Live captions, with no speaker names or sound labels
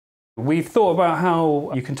We've thought about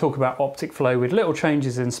how you can talk about optic flow with little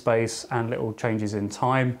changes in space and little changes in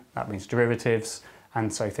time. That means derivatives,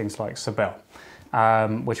 and so things like Sabel,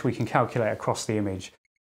 which we can calculate across the image.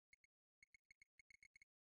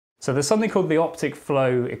 So there's something called the optic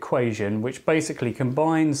flow equation, which basically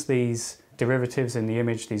combines these derivatives in the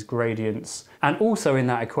image, these gradients, and also in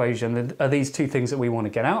that equation are these two things that we want to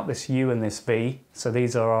get out, this u and this v. So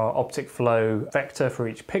these are our optic flow vector for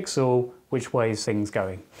each pixel, which way is things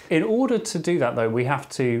going. In order to do that though, we have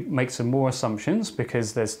to make some more assumptions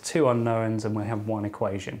because there's two unknowns and we have one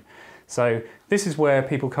equation. So this is where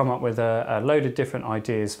people come up with a load of different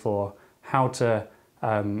ideas for how to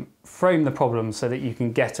frame the problem so that you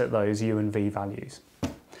can get at those u and v values.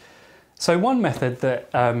 So one method that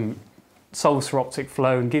solves for optic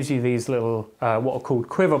flow and gives you these little what are called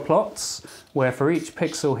quiver plots, where for each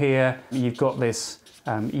pixel here you've got this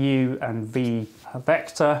u and v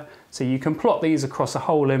vector. So you can plot these across a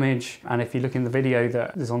whole image, and if you look in the video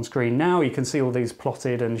that is on screen now, you can see all these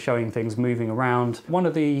plotted and showing things moving around. One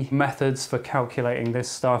of the methods for calculating this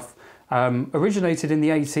stuff originated in the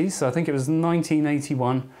 80s, so I think it was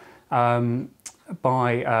 1981,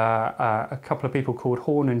 by a couple of people called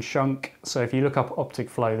Horn and Shunk. So if you look up optic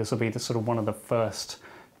flow, this will be the sort of one of the first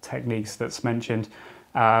techniques that's mentioned.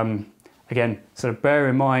 Again, sort of bear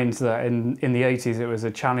in mind that in the 80s it was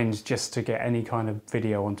a challenge just to get any kind of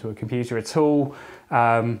video onto a computer at all.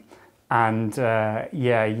 Yeah,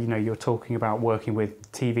 you know, you're talking about working with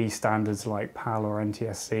TV standards like PAL or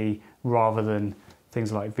NTSC rather than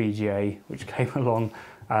things like VGA, which came along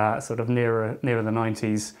sort of nearer the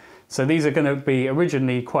 90s. So these are going to be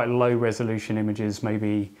originally quite low resolution images,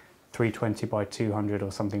 maybe 320 by 200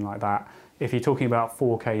 or something like that. If you're talking about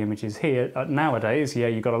 4K images here, nowadays, yeah,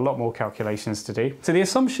 you've got a lot more calculations to do. So the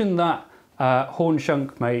assumption that Horn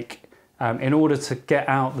Shunk make in order to get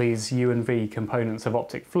out these U and V components of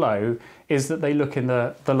optic flow is that they look in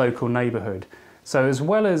the local neighborhood. So as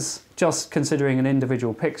well as just considering an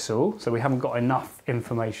individual pixel, so we haven't got enough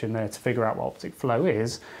information there to figure out what optic flow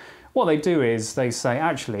is, what they do is they say,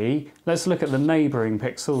 actually, let's look at the neighboring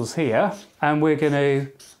pixels here, and we're going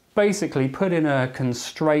to basically put in a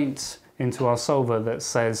constraint into our solver that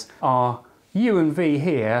says our U and V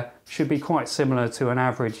here should be quite similar to an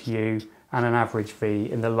average U and an average V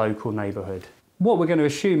in the local neighborhood. What we're going to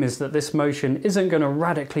assume is that this motion isn't going to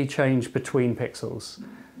radically change between pixels.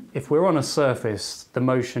 If we're on a surface, the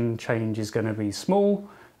motion change is going to be small,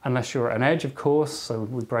 unless you're at an edge, of course, so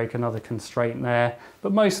we break another constraint there.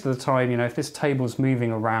 But most of the time, you know, if this table's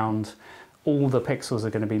moving around, all the pixels are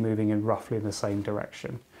going to be moving in roughly the same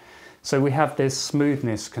direction. So we have this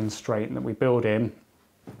smoothness constraint that we build in.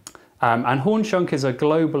 And Horn Shunk is a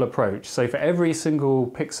global approach. So for every single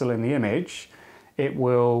pixel in the image, it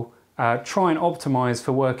will try and optimize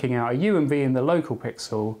for working out a U and V in the local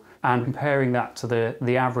pixel and comparing that to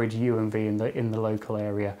the average U and V in the local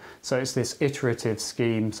area. So it's this iterative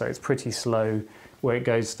scheme, so it's pretty slow, where it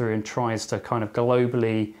goes through and tries to kind of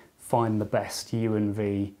globally find the best U and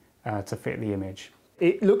V to fit the image.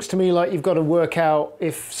 It looks to me like you've got to work out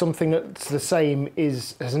if something that's the same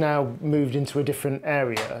has now moved into a different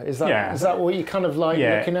area. Is that what you're kind of like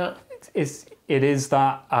looking at? It is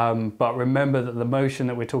that, but remember that the motion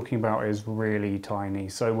that we're talking about is really tiny.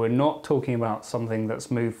 So we're not talking about something that's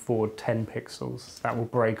moved forward 10 pixels. That will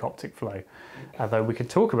break optic flow. Although we could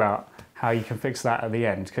talk about how you can fix that at the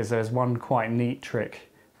end, because there's one quite neat trick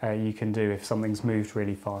you can do if something's moved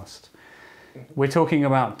really fast. We're talking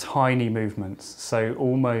about tiny movements, so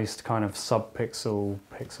almost kind of sub-pixel,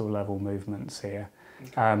 pixel level movements here.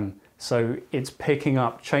 So it's picking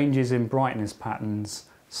up changes in brightness patterns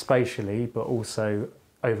spatially, but also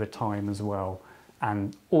over time as well.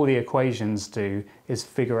 And all the equations do is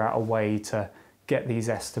figure out a way to get these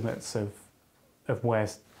estimates of where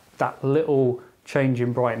that little change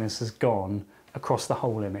in brightness has gone across the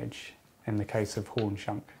whole image in the case of Horn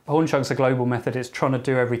Shunk. Horn Shunk's a global method. It's trying to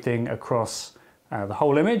do everything across the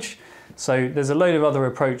whole image. So there's a load of other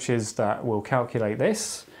approaches that will calculate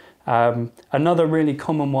this. Another really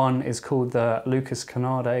common one is called the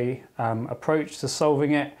Lucas-Canade approach to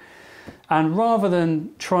solving it. And rather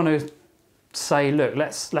than trying to say, look,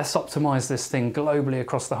 let's optimize this thing globally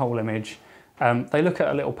across the whole image, they look at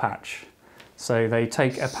a little patch. So they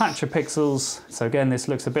take a patch of pixels. So again, this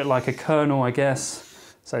looks a bit like a kernel, I guess.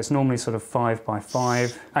 So it's normally sort of 5 by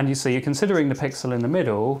 5. And you see, you're considering the pixel in the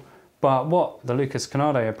middle, but what the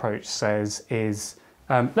Lucas-Canade approach says is,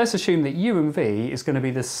 let's assume that U and V is going to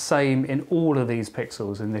be the same in all of these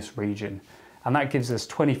pixels in this region. And that gives us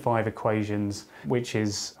 25 equations, which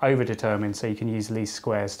is overdetermined, so you can use least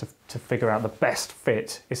squares to figure out the best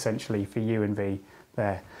fit, essentially, for U and V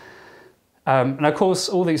there. And of course,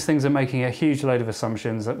 all these things are making a huge load of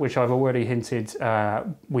assumptions, which I've already hinted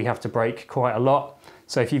we have to break quite a lot.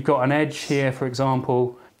 So if you've got an edge here, for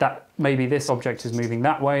example, that maybe this object is moving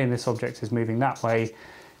that way and this object is moving that way,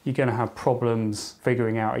 you're going to have problems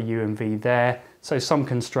figuring out a U and V there. So some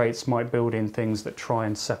constraints might build in things that try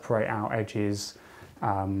and separate out edges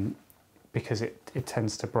because it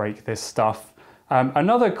tends to break this stuff.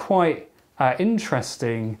 Another quite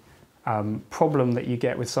interesting problem that you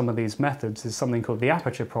get with some of these methods is something called the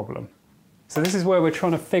aperture problem. So this is where we're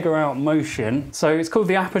trying to figure out motion. So it's called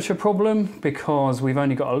the aperture problem because we've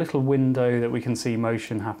only got a little window that we can see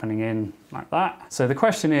motion happening in like that. So the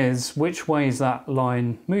question is, which way is that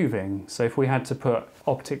line moving? So if we had to put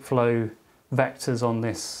optic flow vectors on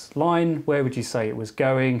this line, where would you say it was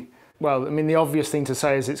going? Well, I mean, the obvious thing to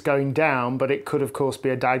say is it's going down, but it could, of course, be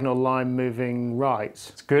a diagonal line moving right.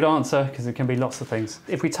 It's a good answer, because it can be lots of things.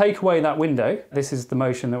 If we take away that window, this is the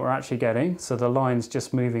motion that we're actually getting. So the line's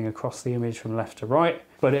just moving across the image from left to right.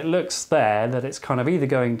 But it looks there that it's kind of either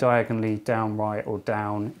going diagonally down right or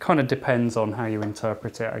down. It kind of depends on how you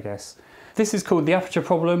interpret it, I guess. This is called the aperture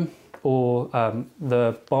problem, or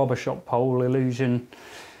the barbershop pole illusion,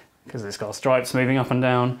 because it's got stripes moving up and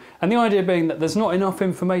down. And the idea being that there's not enough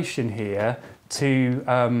information here to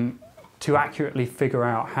accurately figure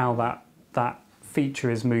out how that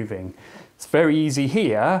feature is moving. It's very easy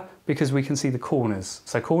here because we can see the corners.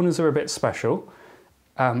 So corners are a bit special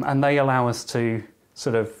and they allow us to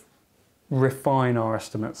sort of refine our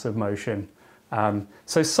estimates of motion.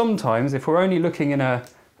 So sometimes if we're only looking in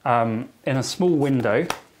a small window,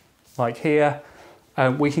 like here,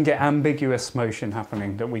 we can get ambiguous motion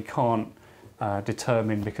happening that we can't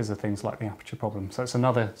determine because of things like the aperture problem. So it's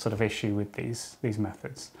another sort of issue with these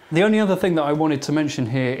methods. The only other thing that I wanted to mention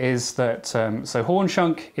here is that, so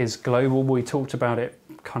Hornchunk is global. We talked about it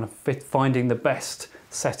kind of finding the best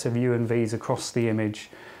set of U and Vs across the image.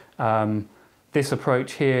 This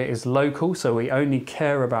approach here is local, so we only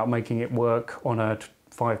care about making it work on a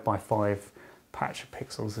 5x5 patch of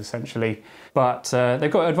pixels essentially, but they've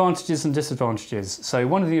got advantages and disadvantages. So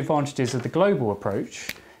one of the advantages of the global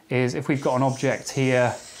approach is if we've got an object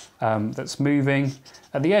here that's moving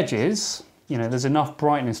at the edges, you know, there's enough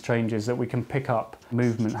brightness changes that we can pick up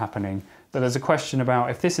movement happening. But there's a question about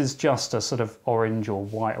if this is just a sort of orange or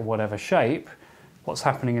white or whatever shape, what's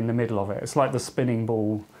happening in the middle of it? It's like the spinning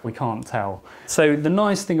ball, we can't tell. So the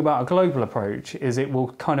nice thing about a global approach is it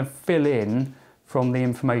will kind of fill in from the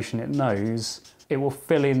information it knows, it will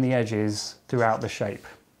fill in the edges throughout the shape,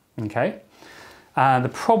 okay?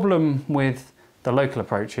 The problem with the local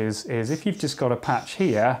approaches is if you've just got a patch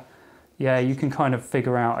here, yeah, you can kind of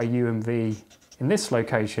figure out a U and V in this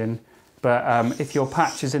location, but if your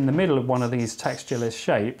patch is in the middle of one of these textureless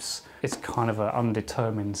shapes, it's kind of an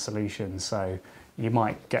undetermined solution, so you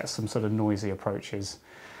might get some sort of noisy approaches.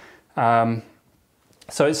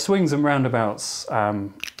 So it swings and roundabouts,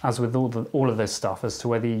 as with all of this stuff, as to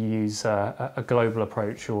whether you use a global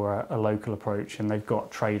approach or a local approach, and they've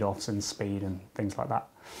got trade-offs in speed and things like that.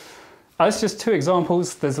 That's just two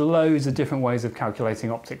examples. There's loads of different ways of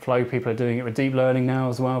calculating optic flow. People are doing it with deep learning now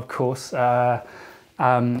as well, of course. So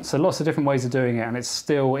lots of different ways of doing it, and it's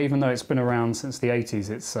still, even though it's been around since the 80s,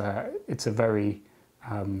 it's a very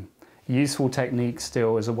useful technique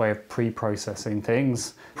still as a way of pre-processing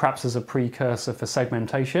things, perhaps as a precursor for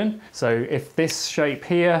segmentation. So if this shape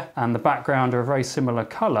here and the background are a very similar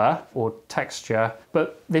color or texture,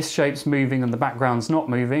 but this shape's moving and the background's not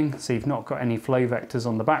moving, so you've not got any flow vectors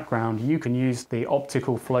on the background, you can use the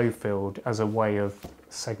optical flow field as a way of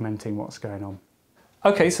segmenting what's going on.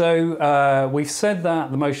 Okay, so we've said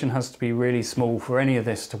that the motion has to be really small for any of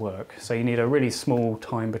this to work. So you need a really small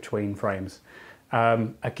time between frames.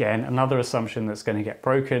 Again, another assumption that's going to get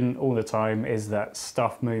broken all the time is that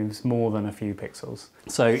stuff moves more than a few pixels.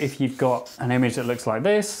 So if you've got an image that looks like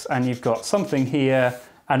this and you've got something here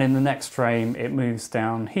and in the next frame it moves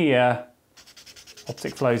down here,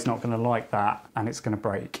 optic flow is not going to like that and it's going to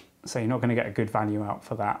break. So you're not going to get a good value out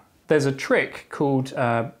for that. There's a trick called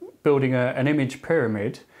building an image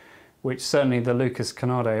pyramid, which certainly the Lucas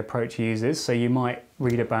Canade approach uses. So you might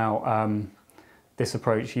read about this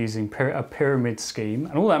approach using a pyramid scheme,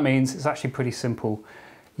 and all that means is actually pretty simple.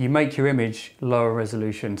 You make your image lower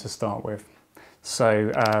resolution to start with.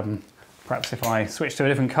 So perhaps if I switch to a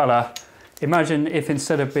different color, imagine if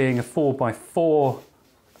instead of being a 4x4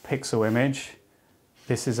 pixel image,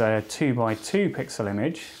 this is a 2x2 pixel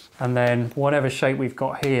image, and then whatever shape we've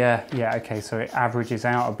got here, yeah, okay, so it averages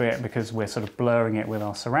out a bit because we're sort of blurring it with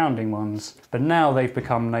our surrounding ones, but now they've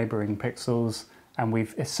become neighboring pixels, and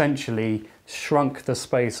we've essentially shrunk the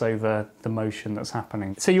space over the motion that's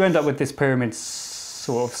happening. So you end up with this pyramid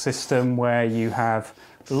sort of system where you have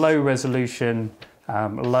low resolution,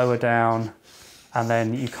 lower down, and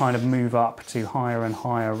then you kind of move up to higher and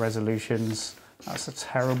higher resolutions. That's a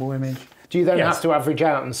terrible image. Do you then have to average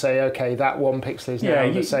out and say, okay, that 1 pixel is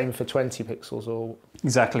now the same for 20 pixels? Or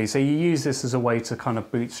Exactly. So you use this as a way to kind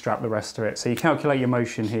of bootstrap the rest of it. So you calculate your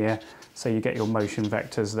motion here. So you get your motion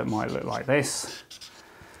vectors that might look like this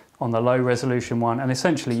on the low resolution one. And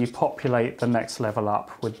essentially you populate the next level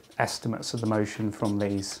up with estimates of the motion from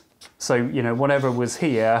these. So, you know, whatever was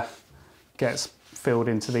here gets filled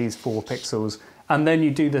into these 4 pixels. And then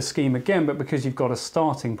you do the scheme again, but because you've got a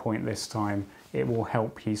starting point this time, it will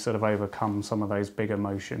help you sort of overcome some of those bigger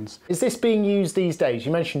motions. Is this being used these days?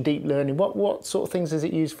 You mentioned deep learning. What sort of things is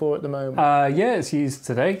it used for at the moment? Yeah, it's used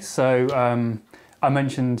today. So I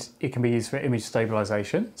mentioned it can be used for image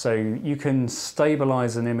stabilization. So you can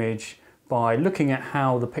stabilize an image by looking at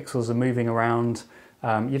how the pixels are moving around.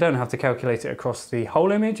 You don't have to calculate it across the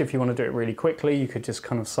whole image. If you want to do it really quickly, you could just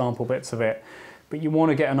kind of sample bits of it. But you want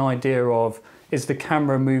to get an idea of, is the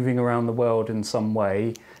camera moving around the world in some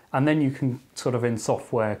way? And then you can sort of in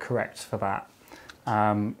software correct for that.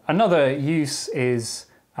 Another use is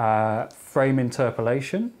frame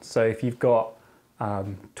interpolation. So if you've got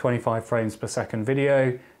 25 frames per second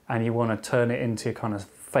video and you want to turn it into kind of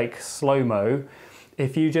fake slow-mo,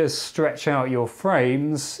 if you just stretch out your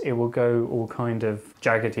frames, it will go all kind of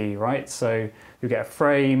jaggedy, right? So you get a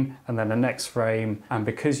frame and then the next frame, and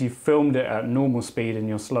because you filmed it at normal speed and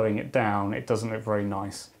you're slowing it down, it doesn't look very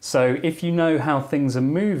nice. So if you know how things are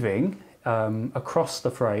moving across the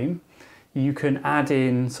frame, you can add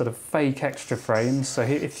in sort of fake extra frames. So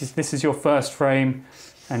if this is your first frame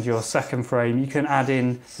and your second frame, you can add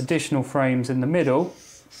in additional frames in the middle,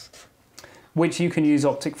 which you can use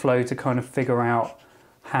Optic Flow to kind of figure out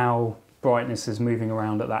how brightness is moving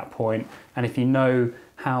around at that point. And if you know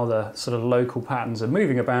how the sort of local patterns are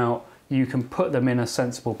moving about, you can put them in a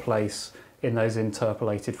sensible place in those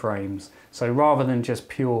interpolated frames. So rather than just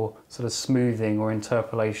pure sort of smoothing or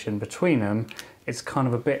interpolation between them, it's kind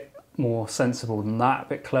of a bit more sensible than that, a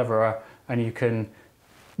bit cleverer, and you can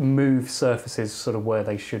move surfaces sort of where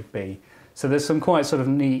they should be. So there's some quite sort of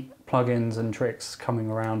neat plugins and tricks coming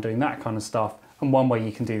around doing that kind of stuff. And one way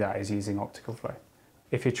you can do that is using Optical Flow.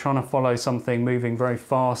 If you're trying to follow something moving very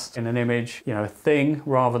fast in an image, you know, a thing,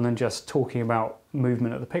 rather than just talking about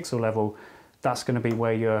movement at the pixel level, that's going to be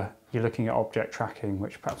where you're looking at object tracking,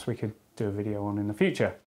 which perhaps we could do a video on in the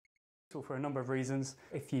future. For a number of reasons.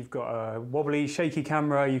 If you've got a wobbly, shaky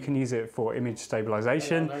camera, you can use it for image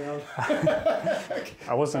stabilization. Hang on.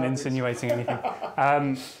 I wasn't insinuating anything.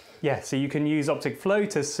 Yeah, so you can use Optic Flow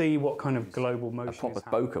to see what kind of global motion. A proper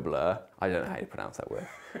bokeh blur. I don't know how you pronounce that word.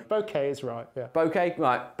 Bokeh is right, yeah. Bokeh,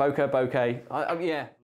 right? Bokeh. Yeah.